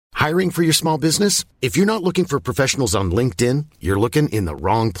Hiring for your small business? If you're not looking for professionals on LinkedIn, you're looking in the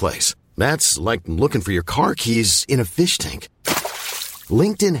wrong place. That's like looking for your car keys in a fish tank.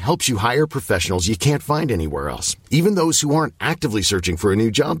 LinkedIn helps you hire professionals you can't find anywhere else, even those who aren't actively searching for a new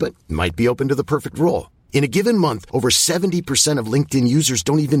job but might be open to the perfect role. In a given month, over 70% of LinkedIn users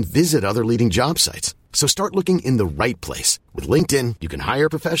don't even visit other leading job sites. So start looking in the right place. With LinkedIn, you can hire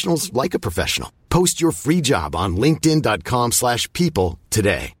professionals like a professional. Post your free job on linkedin.com/people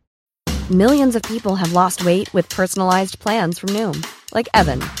today. Millions of people have lost weight with personalized plans from Noom. Like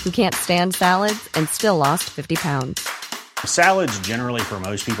Evan, who can't stand salads and still lost 50 pounds. Salads generally for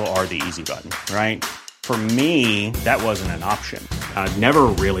most people are the easy button, right? For me, that wasn't an option. I never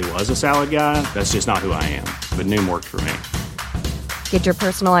really was a salad guy. That's just not who I am. But Noom worked for me. Get your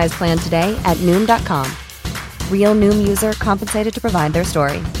personalized plan today at Noom.com. Real Noom user compensated to provide their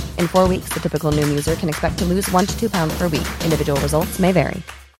story. In 4 weeks, the typical Noom user can expect to lose 1 to 2 pounds per week. Individual results may vary.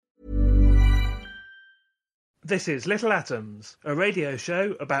 This is Little Atoms, a radio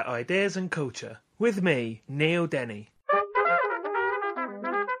show about ideas and culture. With me, Neil Denny.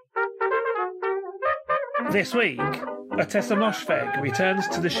 This week, Ottessa Moshfegh returns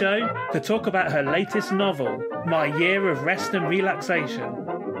to the show to talk about her latest novel, My Year of Rest and Relaxation.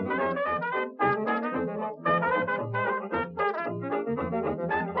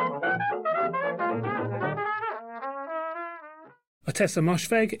 Ottessa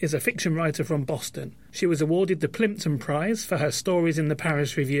Moshfegh is a fiction writer from Boston. She was awarded the Plimpton Prize for her stories in the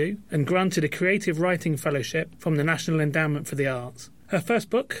Paris Review and granted a Creative Writing Fellowship from the National Endowment for the Arts. Her first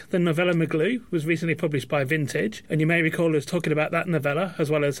book, the novella Maglue, was recently published by Vintage, and you may recall us talking about that novella, as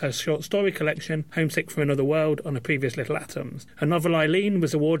well as her short story collection, Homesick for Another World, on a previous Little Atoms. Her novel Eileen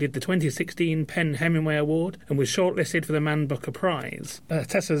was awarded the 2016 PEN Hemingway Award and was shortlisted for the Man Booker Prize.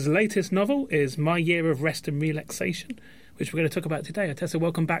 Tessa's latest novel is My Year of Rest and Relaxation, which we're going to talk about today. Tessa,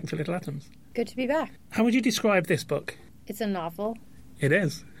 welcome back to Little Atoms. Good to be back. How would you describe this book? It's a novel. It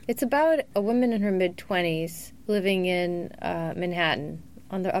is. It's about a woman in her mid-20s living in Manhattan,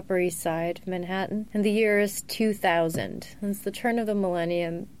 on the Upper East Side of Manhattan. And the year is 2000. It's the turn of the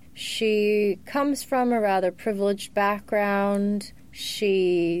millennium. She comes from a rather privileged background.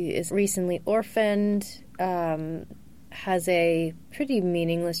 She is recently orphaned, has a pretty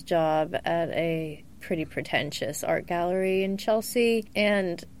meaningless job at a pretty pretentious art gallery in Chelsea,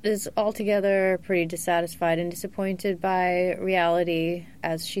 and is altogether pretty dissatisfied and disappointed by reality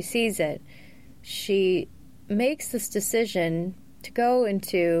as she sees it. She makes this decision to go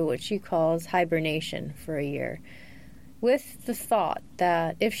into what she calls hibernation for a year, with the thought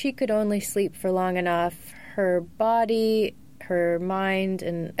that if she could only sleep for long enough, her body, her mind,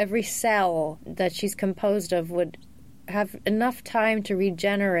 and every cell that she's composed of would have enough time to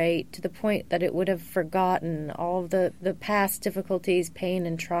regenerate to the point that it would have forgotten all of the past difficulties, pain,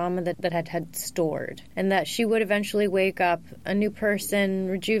 and trauma that had stored. And that she would eventually wake up a new person,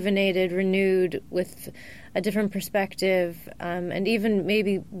 rejuvenated, renewed, with a different perspective, and even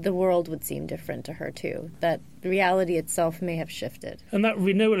maybe the world would seem different to her too, that reality itself may have shifted. And that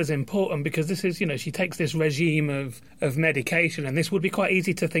renewal is important because this is, she takes this regime of medication, and this would be quite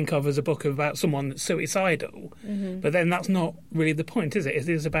easy to think of as a book about someone that's suicidal, but then that's not really the point, is it? It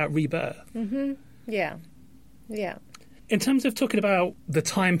is about rebirth. Yeah. In terms of talking about the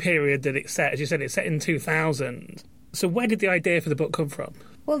time period that it's set, as you said, it's set in 2000. So where did the idea for the book come from?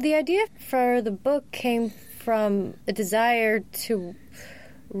 Well, the idea for the book came from a desire to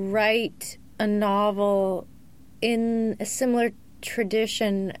write a novel in a similar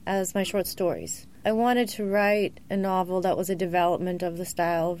tradition as my short stories. I wanted to write a novel that was a development of the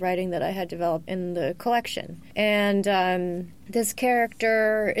style of writing that I had developed in the collection. And this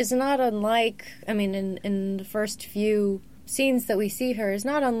character is not unlike, in the first few scenes that we see her, is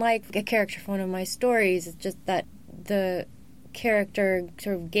not unlike a character from one of my stories. It's just that the character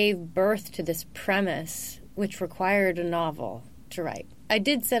sort of gave birth to this premise, which required a novel to write. I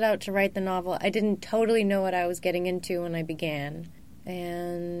did set out to write the novel. I didn't totally know what I was getting into when I began,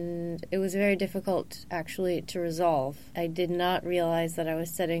 and it was very difficult, actually, to resolve. I did not realize that I was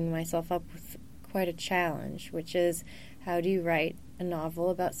setting myself up with quite a challenge, which is, how do you write a novel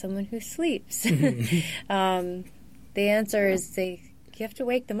about someone who sleeps? The answer is you have to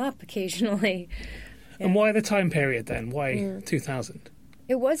wake them up occasionally. And why the time period then? Why 2000?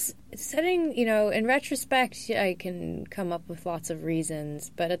 It was setting, in retrospect, I can come up with lots of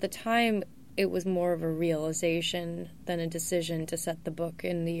reasons, but at the time it was more of a realization than a decision to set the book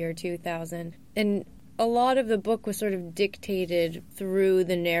in the year 2000. And a lot of the book was sort of dictated through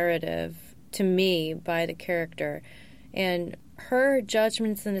the narrative to me by the character. And her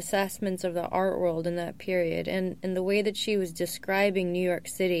judgments and assessments of the art world in that period and the way that she was describing New York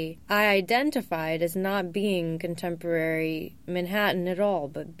City, I identified as not being contemporary Manhattan at all,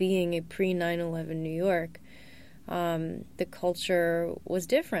 but being a pre-9/11 New York. The culture was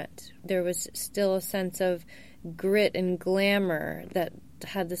different. There was still a sense of grit and glamour that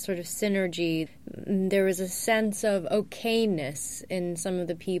had this sort of synergy. There was a sense of okayness in some of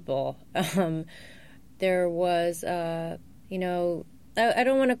the people. There was, I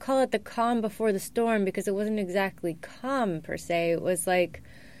don't want to call it the calm before the storm because it wasn't exactly calm per se. It was like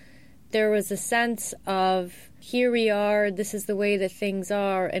there was a sense of, here we are, this is the way that things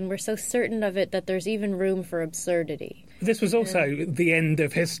are, and we're so certain of it that there's even room for absurdity. This was also the end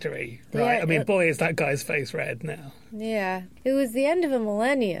of history, right? Yeah, I mean, boy, is that guy's face red now. Yeah. It was the end of a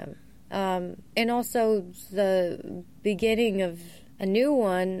millennium, and also the beginning of a new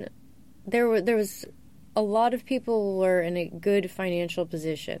one. There was a lot of people were in a good financial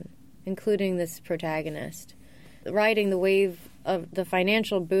position, including this protagonist. Riding the wave of the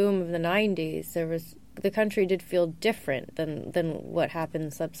financial boom of the 90s, the country did feel different than what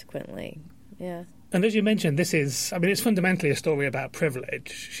happened subsequently. Yeah. And as you mentioned, it's fundamentally a story about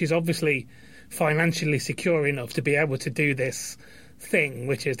privilege. She's obviously financially secure enough to be able to do this thing,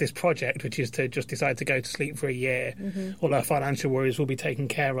 which is this project, which is to just decide to go to sleep for a year. All her financial worries will be taken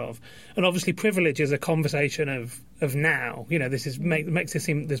care of. And obviously privilege is a conversation of now. This makes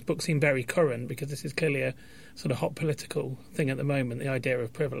this book seem very current because this is clearly a sort of hot political thing at the moment, the idea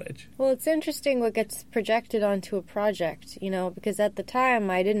of privilege. Well, it's interesting what gets projected onto a project, because at the time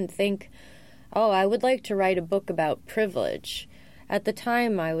I didn't think, I would like to write a book about privilege. At the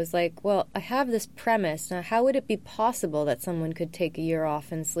time, I was like, well, I have this premise. Now, how would it be possible that someone could take a year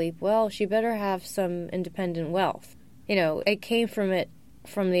off and sleep? Well, she better have some independent wealth. I came from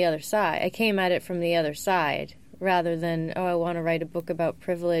the other side. I came at it from the other side rather than, I want to write a book about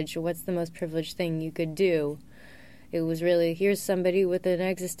privilege. What's the most privileged thing you could do? It was really, here's somebody with an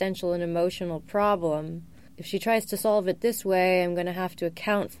existential and emotional problem. If she tries to solve it this way, I'm going to have to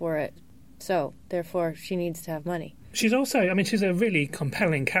account for it. So, therefore, she needs to have money. She's also, she's a really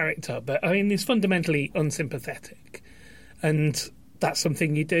compelling character, but, it's fundamentally unsympathetic. And that's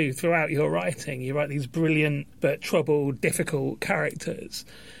something you do throughout your writing. You write these brilliant but troubled, difficult characters.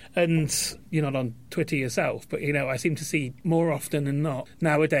 And you're not on Twitter yourself, but, I seem to see more often than not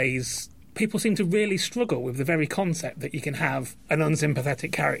nowadays people seem to really struggle with the very concept that you can have an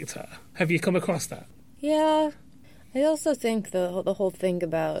unsympathetic character. Have you come across that? Yeah. I also think the whole thing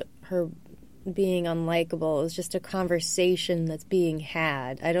about her being unlikable is just a conversation that's being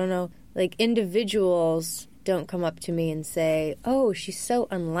had. I don't know, like individuals don't come up to me and say, oh, she's so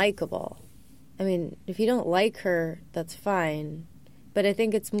unlikable. If you don't like her, that's fine. But I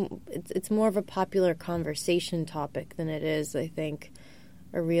think it's more of a popular conversation topic than it is, I think,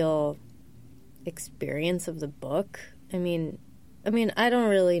 a real experience of the book. I don't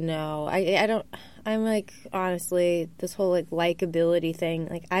really know. I'm like, honestly, this whole likability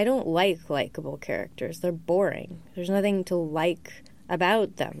thing, I don't like likable characters. They're boring. There's nothing to like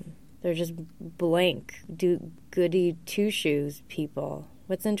about them. They're just blank, goody two-shoes people.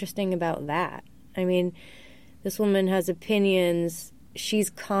 What's interesting about that? This woman has opinions. She's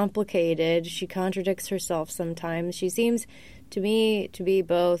complicated. She contradicts herself sometimes. She seems to me to be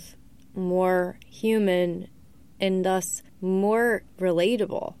both more human and thus more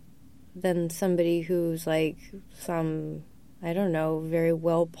relatable than somebody who's some, very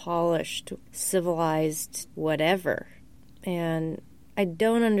well-polished, civilized whatever. And I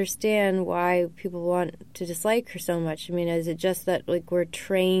don't understand why people want to dislike her so much. Is it just that, we're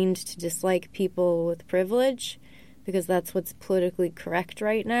trained to dislike people with privilege because that's what's politically correct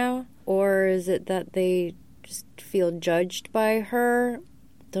right now? Or is it that they just feel judged by her?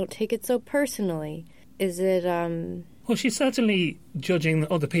 Don't take it so personally. Is it, Well, she's certainly judging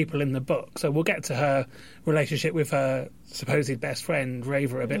other people in the book, so we'll get to her relationship with her supposed best friend,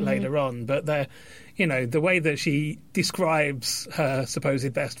 Raver, a bit later on, but the way that she describes her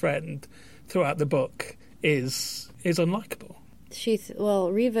supposed best friend throughout the book is unlikable.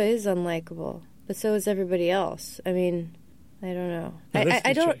 Reva is unlikable, but so is everybody else. I don't know. No,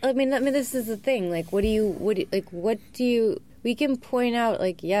 I don't. This is the thing. What do you? We can point out,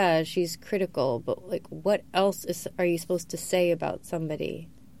 she's critical, but, what else are you supposed to say about somebody?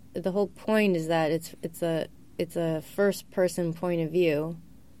 The whole point is that it's a first-person point of view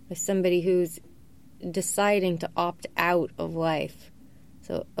by somebody who's deciding to opt out of life.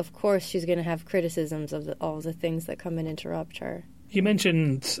 So, of course, she's going to have criticisms of all the things that come and interrupt her. You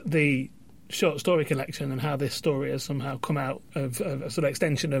mentioned the short story collection and how this story has somehow come out of a sort of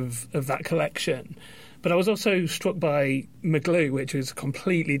extension of that collection. But I was also struck by McGlue, which is a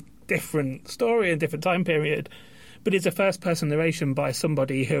completely different story and different time period, but it's a first-person narration by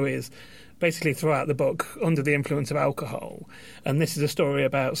somebody who is basically throughout the book under the influence of alcohol. And this is a story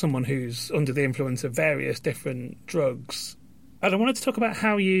about someone who's under the influence of various different drugs. And I wanted to talk about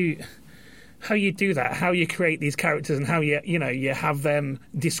how you do that, how you create these characters and how you have them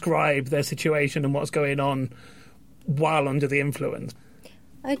describe their situation and what's going on while under the influence.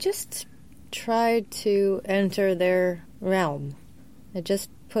 I just tried to enter their realm. I just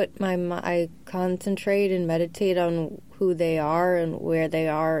I concentrate and meditate on who they are and where they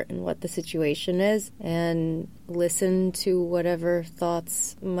are and what the situation is, and listen to whatever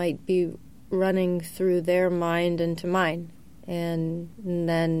thoughts might be running through their mind into mine, and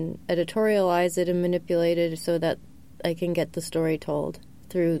then editorialize it and manipulate it so that I can get the story told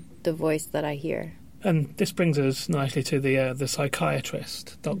through the voice that I hear. And this brings us nicely to the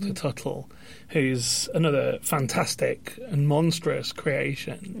psychiatrist, Dr. Tuttle, who's another fantastic and monstrous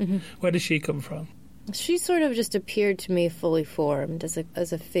creation. Where does she come from? She sort of just appeared to me fully formed as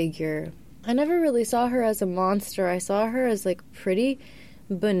a figure. I never really saw her as a monster. I saw her as pretty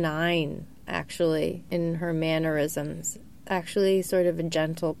benign, actually, in her mannerisms. Actually, sort of a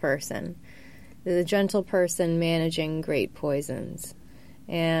gentle person. The gentle person managing great poisons.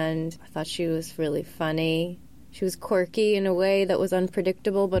 And I thought she was really funny. She was quirky in a way that was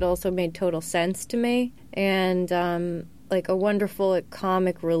unpredictable, but also made total sense to me. And a wonderful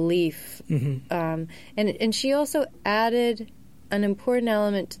comic relief. And she also added an important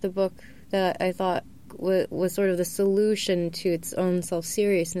element to the book that I thought was sort of the solution to its own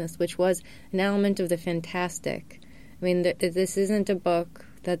self-seriousness, which was an element of the fantastic. I mean, this isn't a book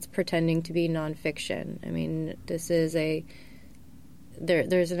that's pretending to be nonfiction. I mean, this is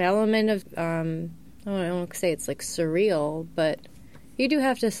there's an element of, I don't want to say it's surreal, but you do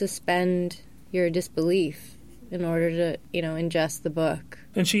have to suspend your disbelief in order to, ingest the book.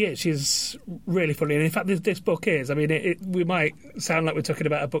 And she's really funny. And in fact, this book is, we might sound like we're talking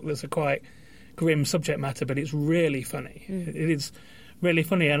about a book that's a quite grim subject matter, but it's really funny. It is really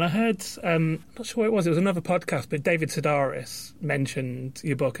funny. And I heard, I'm not sure what it was another podcast, but David Sedaris mentioned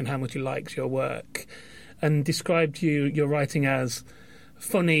your book and how much he likes your work and described your writing as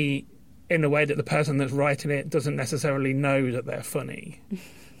funny in a way that the person that's writing it doesn't necessarily know that they're funny.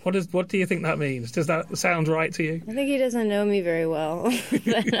 What do you think that means? Does that sound right to you? I think he doesn't know me very well.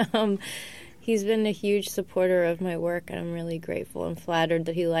 But, he's been a huge supporter of my work, and I'm really grateful and flattered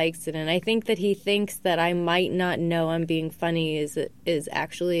that he likes it. And I think that he thinks that I might not know I'm being funny is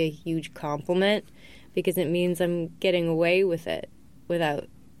actually a huge compliment, because it means I'm getting away with it without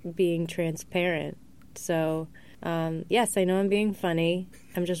being transparent. So, yes, I know I'm being funny.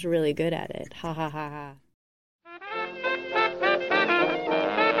 I'm just really good at it. Ha ha ha ha.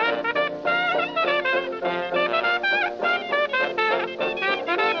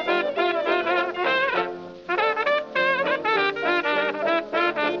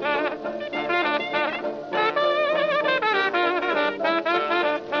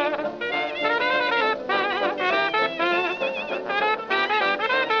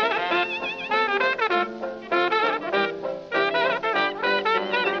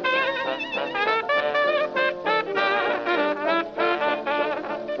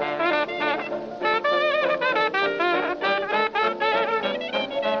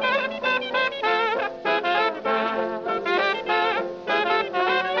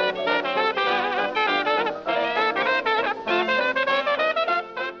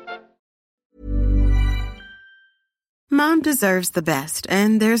 Mom deserves the best,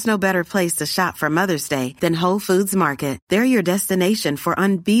 and there's no better place to shop for Mother's Day than Whole Foods Market. They're your destination for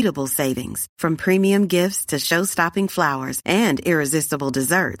unbeatable savings, from premium gifts to show-stopping flowers and irresistible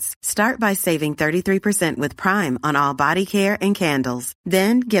desserts. Start by saving 33% with Prime on all body care and candles.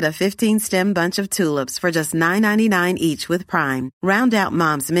 Then get a 15-stem bunch of tulips for just $9.99 each with Prime. Round out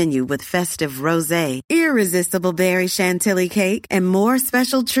Mom's menu with festive rosé, irresistible berry chantilly cake, and more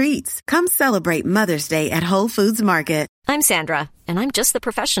special treats. Come celebrate Mother's Day at Whole Foods Market. I'm Sandra, and I'm just the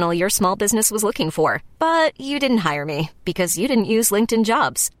professional your small business was looking for. But you didn't hire me because you didn't use LinkedIn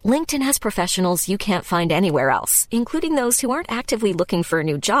Jobs. LinkedIn has professionals you can't find anywhere else, including those who aren't actively looking for a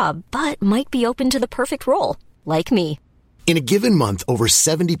new job, but might be open to the perfect role, like me. In a given month, over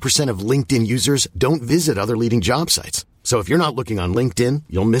 70% of LinkedIn users don't visit other leading job sites. So if you're not looking on LinkedIn,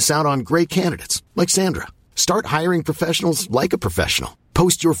 you'll miss out on great candidates like Sandra. Start hiring professionals like a professional.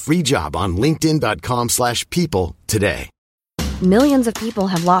 Post your free job on linkedin.com/people today. Millions of people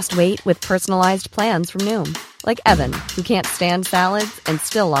have lost weight with personalized plans from Noom. Like Evan, who can't stand salads and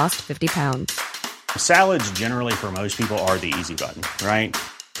still lost 50 pounds. Salads generally for most people are the easy button, right?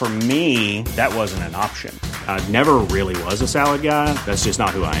 For me, that wasn't an option. I never really was a salad guy. That's just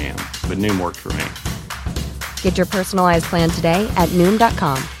not who I am. But Noom worked for me. Get your personalized plan today at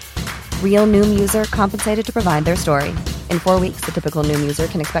Noom.com. Real Noom user compensated to provide their story. In 4 weeks, the typical Noom user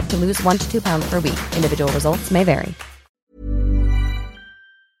can expect to lose 1 to 2 pounds per week. Individual results may vary.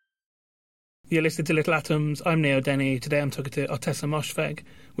 You're listening to Little Atoms. I'm Neil Denny. Today I'm talking to Ottessa Moshfegh.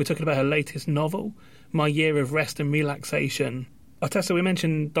 We're talking about her latest novel, My Year of Rest and Relaxation. Ottessa, we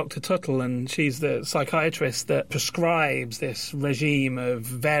mentioned Dr. Tuttle, and she's the psychiatrist that prescribes this regime of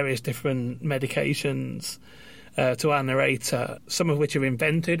various different medications to our narrator, some of which are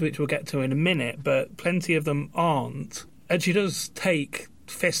invented, which we'll get to in a minute, but plenty of them aren't. And she does take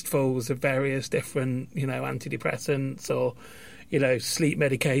fistfuls of various different, antidepressants or sleep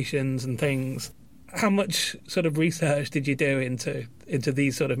medications and things. How much sort of research did you do into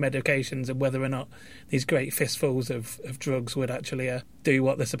these sort of medications and whether or not these great fistfuls of drugs would actually do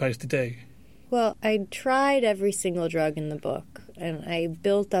what they're supposed to do? Well, I tried every single drug in the book, and I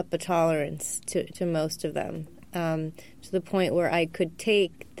built up a tolerance to most of them, to the point where I could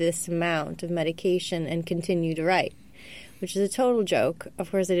take this amount of medication and continue to write, which is a total joke. Of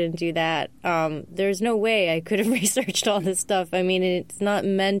course, I didn't do that. There's no way I could have researched all this stuff. I mean, it's not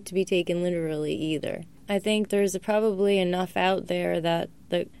meant to be taken literally either. I think there's probably enough out there that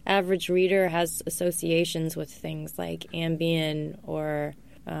the average reader has associations with things like Ambien or,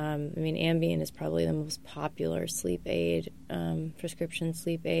 Ambien is probably the most popular sleep aid, prescription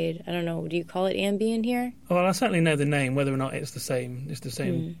sleep aid. I don't know, do you call it Ambien here? Well, I certainly know the name. Whether or not it's the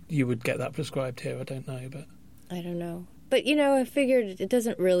same, you would get that prescribed here, I don't know. But I don't know. But, I figured it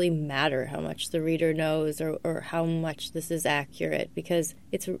doesn't really matter how much the reader knows or how much this is accurate, because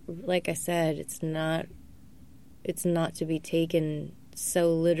it's, like I said, it's not to be taken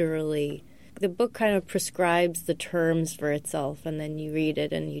so literally. The book kind of prescribes the terms for itself, and then you read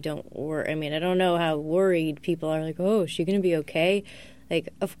it and you don't worry. I mean, I don't know how worried people are, like, oh, is she going to be okay?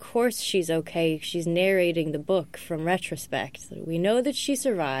 Like, of course she's okay. She's narrating the book from retrospect. We know that she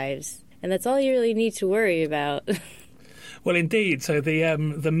survives, and that's all you really need to worry about. Well, indeed. So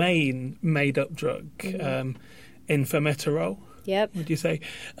the main made-up drug, Infamiterol. Yep. Would you say?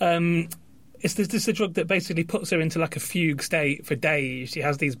 This is a drug that basically puts her into like a fugue state for days. She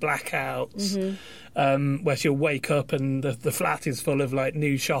has these blackouts where she'll wake up and the flat is full of like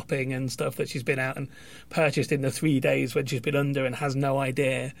new shopping and stuff that she's been out and purchased in the 3 days when she's been under and has no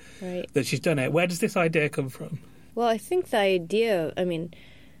idea that she's done it. Where does this idea come from? Well, I think the idea,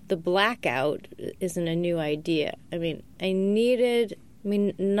 the blackout isn't a new idea.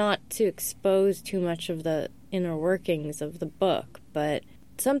 Not to expose too much of the inner workings of the book, but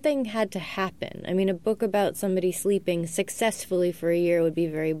something had to happen. A book about somebody sleeping successfully for a year would be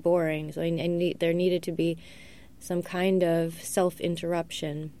very boring, so there needed to be some kind of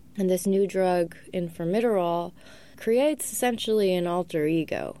self-interruption. And this new drug, Infamiterol, creates essentially an alter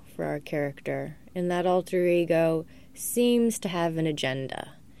ego for our character, and that alter ego seems to have an agenda.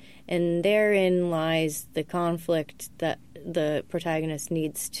 And therein lies the conflict that the protagonist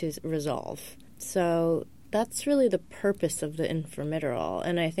needs to resolve. So that's really the purpose of the Infamiterol.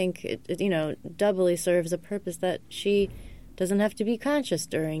 And I think it doubly serves a purpose that she doesn't have to be conscious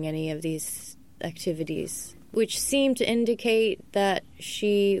during any of these activities, which seem to indicate that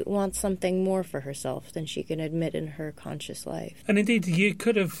she wants something more for herself than she can admit in her conscious life. And indeed, you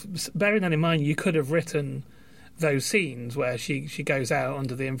could have, bearing that in mind, you could have written those scenes where she goes out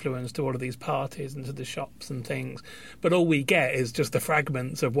under the influence to all of these parties and to the shops and things, but all we get is just the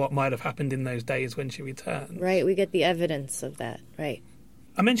fragments of what might have happened in those days when she returned. Right, we get the evidence of that, right.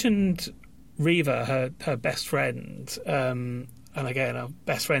 I mentioned Reva, her best friend, and again, a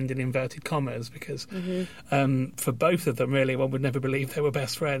best friend in inverted commas, because for both of them, really, one would never believe they were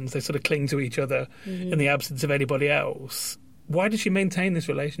best friends. They sort of cling to each other in the absence of anybody else. Why does she maintain this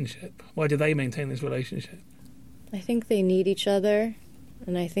relationship? Why do they maintain this relationship? I think they need each other,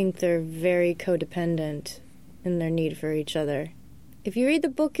 and I think they're very codependent in their need for each other. If you read the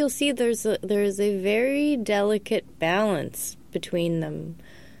book, you'll see there's a very delicate balance between them.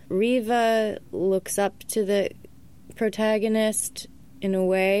 Reva looks up to the protagonist in a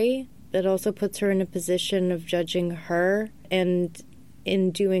way that also puts her in a position of judging her, and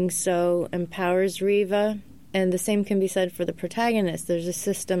in doing so empowers Reva. And the same can be said for the protagonist. There's a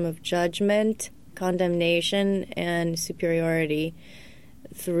system of judgment, condemnation, and superiority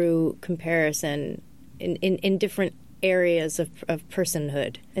through comparison in different areas of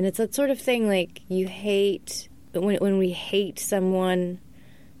personhood. And it's that sort of thing, like, you hate, when we hate someone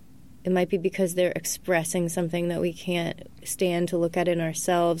It might be because they're expressing something that we can't stand to look at in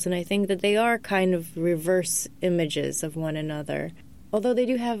ourselves. And I think that they are kind of reverse images of one another, although they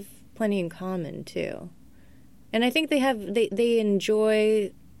do have plenty in common, too. And I think they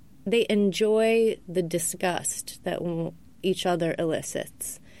enjoy the disgust that each other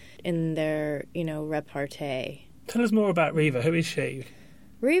elicits in their, repartee. Tell us more about Reva. Who is she?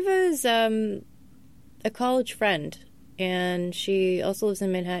 Reva is a college friend, and she also lives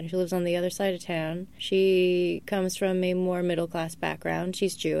in Manhattan. She lives on the other side of town. She comes from a more middle-class background.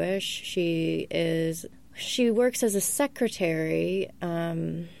 She's Jewish. She works as a secretary,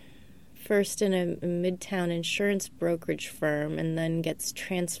 first in a midtown insurance brokerage firm, and then gets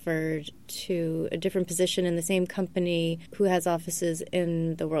transferred to a different position in the same company who has offices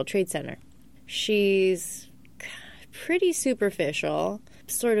in the World Trade Center. She's pretty superficial,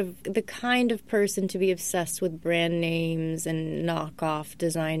 sort of the kind of person to be obsessed with brand names and knockoff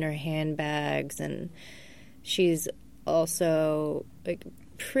designer handbags, and she's also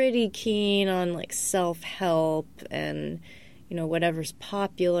pretty keen on self-help and whatever's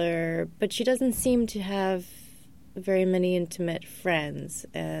popular, but she doesn't seem to have very many intimate friends,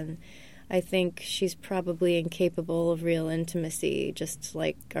 and I think she's probably incapable of real intimacy, just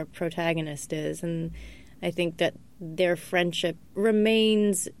like our protagonist is, and I think that their friendship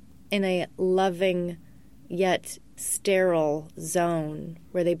remains in a loving yet sterile zone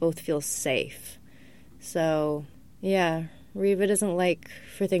where they both feel safe. So, yeah, Reva doesn't like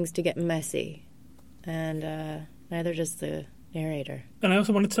for things to get messy, and neither does the narrator. And I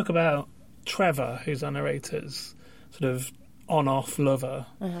also want to talk about Trevor, who's our narrator's sort of on-off lover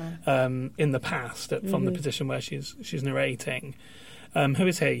in the past, from the position where she's narrating. Who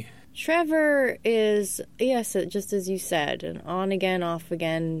is he? Trevor is, yes, just as you said, an on-again,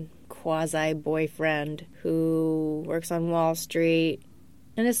 off-again quasi-boyfriend who works on Wall Street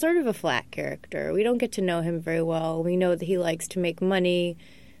and is sort of a flat character. We don't get to know him very well. We know that he likes to make money,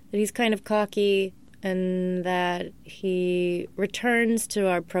 that he's kind of cocky, and that he returns to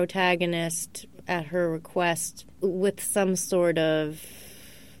our protagonist at her request with some sort of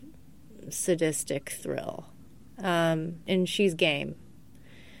sadistic thrill. And she's game.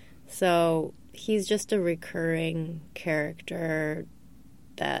 So he's just a recurring character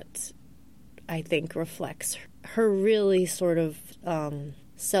that I think reflects her really sort of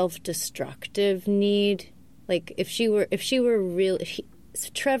self-destructive need. If she were real,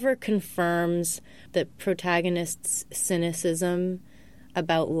 Trevor confirms the protagonist's cynicism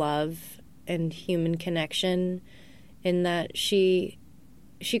about love and human connection, in that she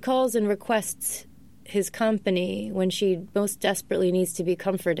calls and requests his company when she most desperately needs to be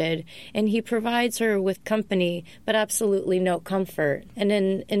comforted, and he provides her with company but absolutely no comfort, and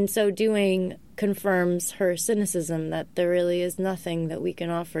in so doing confirms her cynicism that there really is nothing that we can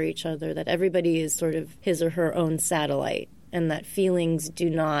offer each other, that everybody is sort of his or her own satellite, and that feelings do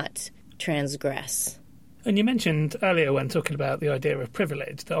not transgress. And you mentioned earlier when talking about the idea of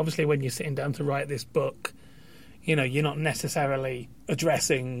privilege that obviously when you're sitting down to write this book, you're not necessarily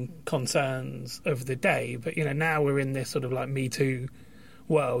addressing concerns of the day, but, now we're in this sort of Me Too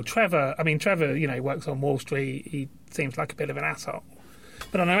world. Trevor, works on Wall Street. He seems like a bit of an asshole.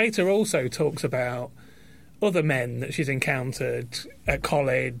 But our narrator also talks about other men that she's encountered at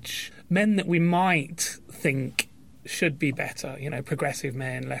college, men that we might think should be better, progressive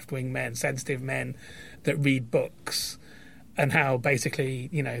men, left-wing men, sensitive men that read books, and how basically,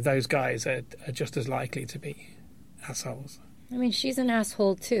 those guys are just as likely to be assholes. I mean, she's an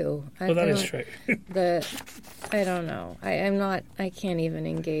asshole too. Well, that is true. I don't know. I can't even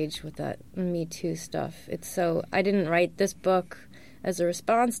engage with that Me Too stuff. I didn't write this book as a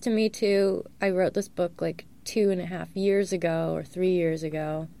response to Me Too. I wrote this book 2.5 years ago or 3 years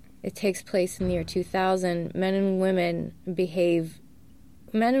ago. It takes place in the year 2000. Men and women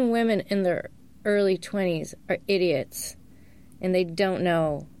in their early 20s are idiots, and they don't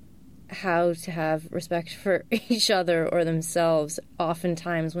know how to have respect for each other or themselves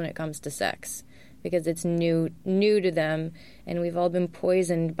oftentimes when it comes to sex, because it's new to them, and we've all been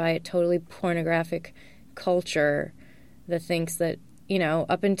poisoned by a totally pornographic culture that thinks that,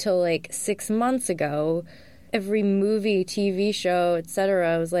 up until 6 months ago, every movie, TV show,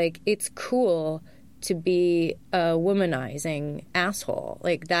 etc. was it's cool to be a womanizing asshole.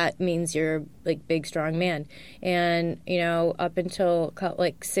 That means you're big, strong man. And, up until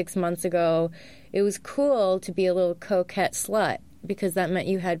 6 months ago, it was cool to be a little coquette slut, because that meant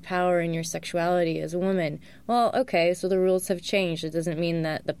you had power in your sexuality as a woman. Well, okay, so the rules have changed. It doesn't mean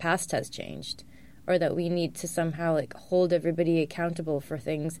that the past has changed, or that we need to somehow hold everybody accountable for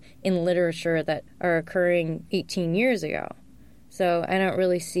things in literature that are occurring 18 years ago. So I don't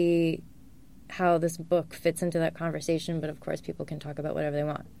really see how this book fits into that conversation, but of course people can talk about whatever they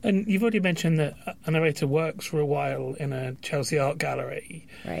want. And you've already mentioned that a narrator works for a while in a Chelsea art gallery.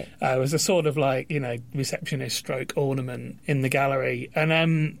 Right. It was a sort of receptionist stroke ornament in the gallery.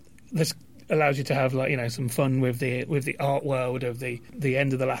 And this allows you to have some fun with the art world of the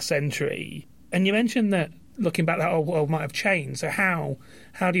end of the last century. And you mentioned that looking back, that art world might have changed. So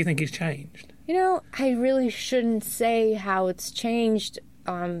how do you think it's changed? I really shouldn't say how it's changed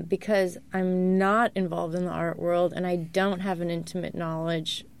because I'm not involved in the art world and I don't have an intimate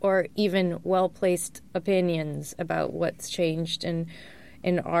knowledge or even well-placed opinions about what's changed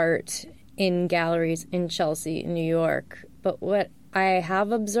in art, in galleries in Chelsea, in New York. But what I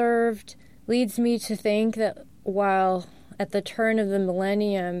have observed leads me to think that while at the turn of the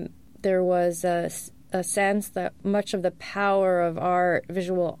millennium there was a sense that much of the power of art,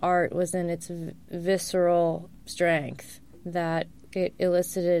 visual art, was in its visceral strength, that it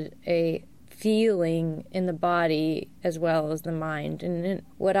elicited a feeling in the body as well as the mind. And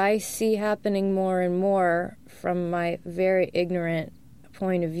what I see happening more and more from my very ignorant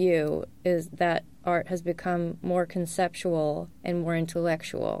point of view is that art has become more conceptual and more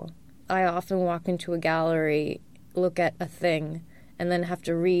intellectual. I often walk into a gallery, look at a thing, and then have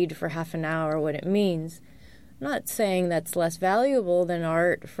to read for half an hour what it means. I'm not saying that's less valuable than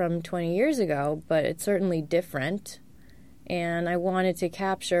art from 20 years ago, but it's certainly different. And I wanted to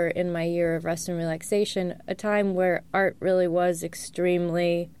capture in my year of rest and relaxation a time where art really was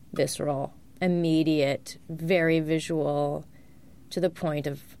extremely visceral, immediate, very visual, to the point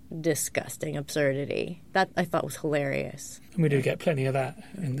of disgusting absurdity. That I thought was hilarious. And we do get plenty of that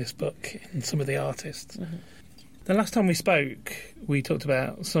in this book, in some of the artists. Mm-hmm. The last time we spoke, we talked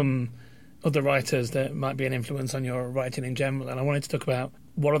about some other writers that might be an influence on your writing in general, and I wanted to talk about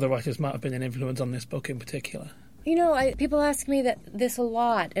what other writers might have been an influence on this book in particular. People ask me this a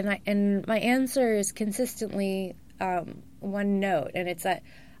lot, and my answer is consistently one note, and it's that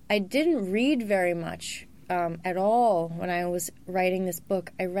I didn't read very much at all when I was writing this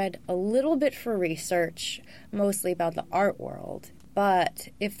book. I read a little bit for research, mostly about the art world, but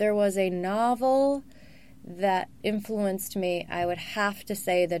if there was a novel that influenced me, I would have to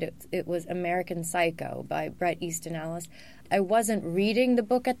say that it was American Psycho by Bret Easton Ellis. I wasn't reading the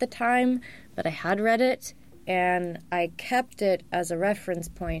book at the time, but I had read it, and I kept it as a reference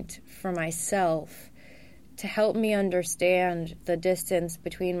point for myself to help me understand the distance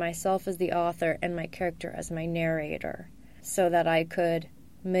between myself as the author and my character as my narrator, so that I could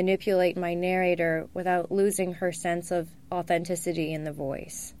manipulate my narrator without losing her sense of authenticity in the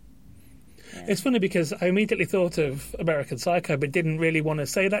voice. Yeah. It's funny because I immediately thought of American Psycho, but didn't really want to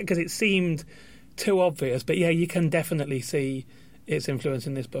say that because it seemed too obvious. But yeah, you can definitely see its influence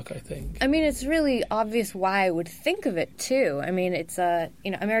in this book, I think. I mean, it's really obvious why I would think of it too. I mean, it's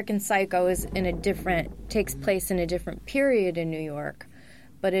American Psycho takes place in a different period in New York,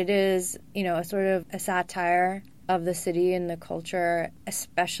 but it is, a sort of a satire of the city and the culture,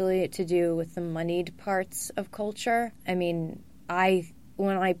 especially to do with the moneyed parts of culture. I mean,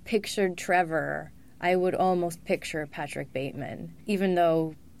 when I pictured Trevor, I would almost picture Patrick Bateman, even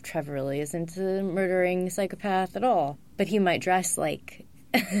though Trevor really isn't a murdering psychopath at all. But he might dress like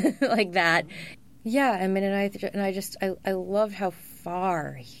that. Yeah, I mean, I love how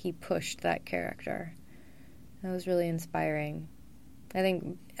far he pushed that character. That was really inspiring. I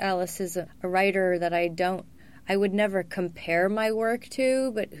think Ellis is a writer that I would never compare my work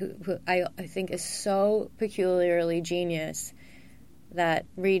to, but who I think is so peculiarly genius that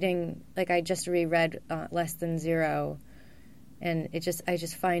reading, I just reread Less Than Zero, and I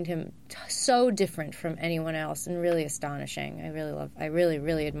just find him so different from anyone else and really astonishing. I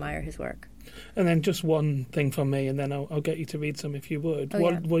really admire his work. And then just one thing from me, and then I'll get you to read some if you would. Oh,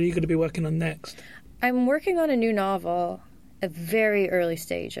 what are you going to be working on next? I'm working on a new novel at very early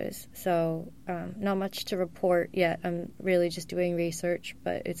stages, so not much to report yet. I'm really just doing research,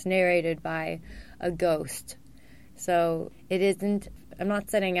 but it's narrated by a ghost. So I'm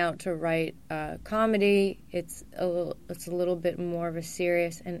not setting out to write comedy. It's a little bit more of a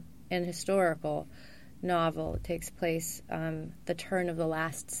serious and historical novel. It takes place the turn of the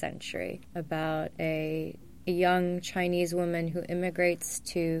last century, about a young Chinese woman who immigrates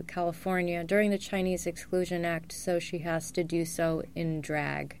to California during the Chinese Exclusion Act, so she has to do so in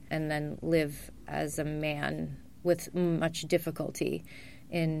drag and then live as a man with much difficulty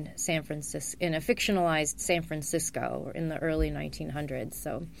in San Francisco, in a fictionalized San Francisco in the early 1900s.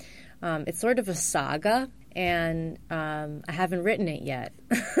 So it's sort of a saga, and I haven't written it yet.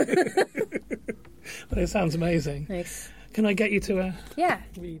 Well, it sounds amazing. Thanks. Can I get you to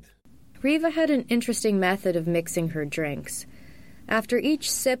read? Riva had an interesting method of mixing her drinks. After each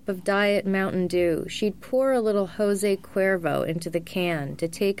sip of Diet Mountain Dew, she'd pour a little Jose Cuervo into the can to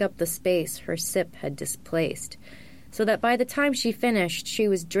take up the space her sip had displaced, so that by the time she finished, she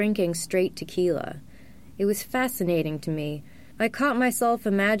was drinking straight tequila. It was fascinating to me. I caught myself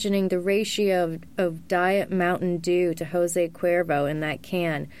imagining the ratio of Diet Mountain Dew to Jose Cuervo in that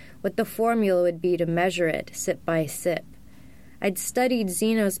can, what the formula would be to measure it, sip by sip. I'd studied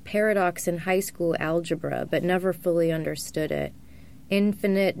Zeno's paradox in high school algebra, but never fully understood it.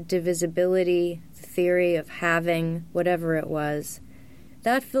 Infinite divisibility, the theory of having, whatever it was.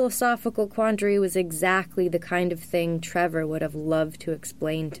 That philosophical quandary was exactly the kind of thing Trevor would have loved to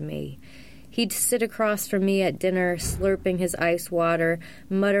explain to me. He'd sit across from me at dinner, slurping his ice water,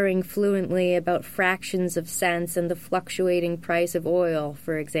 muttering fluently about fractions of cents and the fluctuating price of oil,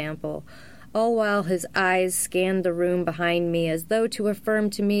 for example, all while his eyes scanned the room behind me as though to affirm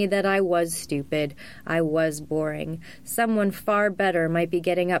to me that I was stupid, I was boring. Someone far better might be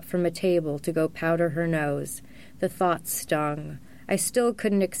getting up from a table to go powder her nose. The thought stung. I still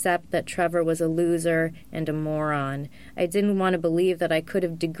couldn't accept that Trevor was a loser and a moron. I didn't want to believe that I could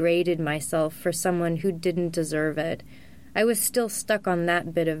have degraded myself for someone who didn't deserve it. I was still stuck on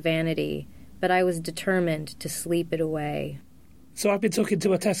that bit of vanity, but I was determined to sleep it away. So I've been talking to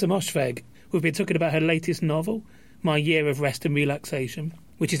Ottessa Moshfegh. We've been talking about her latest novel, My Year of Rest and Relaxation,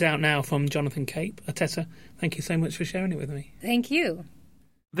 which is out now from Jonathan Cape. Ottessa, thank you so much for sharing it with me. Thank you.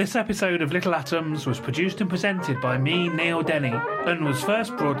 This episode of Little Atoms was produced and presented by me, Neil Denny, and was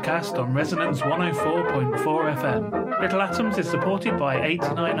first broadcast on Resonance 104.4 FM. Little Atoms is supported by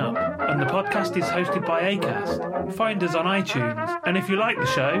 89UP, and the podcast is hosted by Acast. Find us on iTunes, and if you like the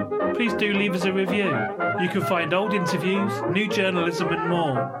show, please do leave us a review. You can find old interviews, new journalism and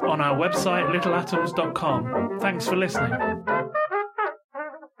more on our website littleatoms.com. Thanks for listening.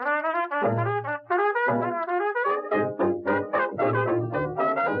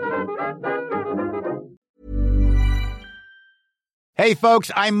 Hey, folks,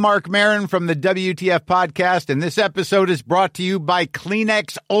 I'm Mark Maron from the WTF Podcast, and this episode is brought to you by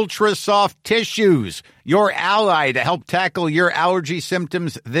Kleenex Ultra Soft Tissues, your ally to help tackle your allergy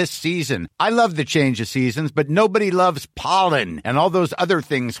symptoms this season. I love the change of seasons, but nobody loves pollen and all those other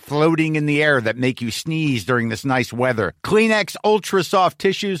things floating in the air that make you sneeze during this nice weather. Kleenex Ultra Soft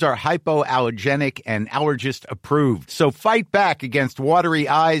Tissues are hypoallergenic and allergist approved, so fight back against watery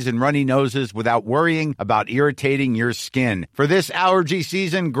eyes and runny noses without worrying about irritating your skin. For this allergy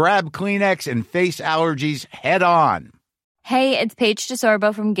season, grab Kleenex and face allergies head on. Hey, it's Paige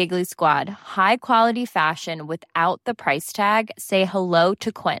DeSorbo from Giggly Squad. High quality fashion without the price tag. Say hello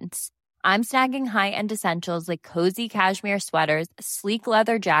to Quince. I'm snagging high-end essentials like cozy cashmere sweaters, sleek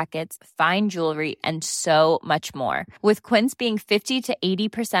leather jackets, fine jewelry, and so much more. With Quince being 50 to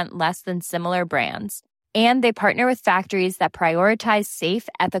 80% less than similar brands. And they partner with factories that prioritize safe,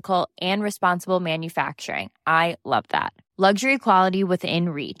 ethical, and responsible manufacturing. I love that. Luxury quality within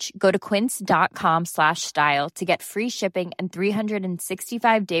reach. Go to quince.com/style to get free shipping and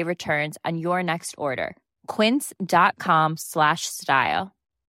 365-day returns on your next order. Quince.com/style.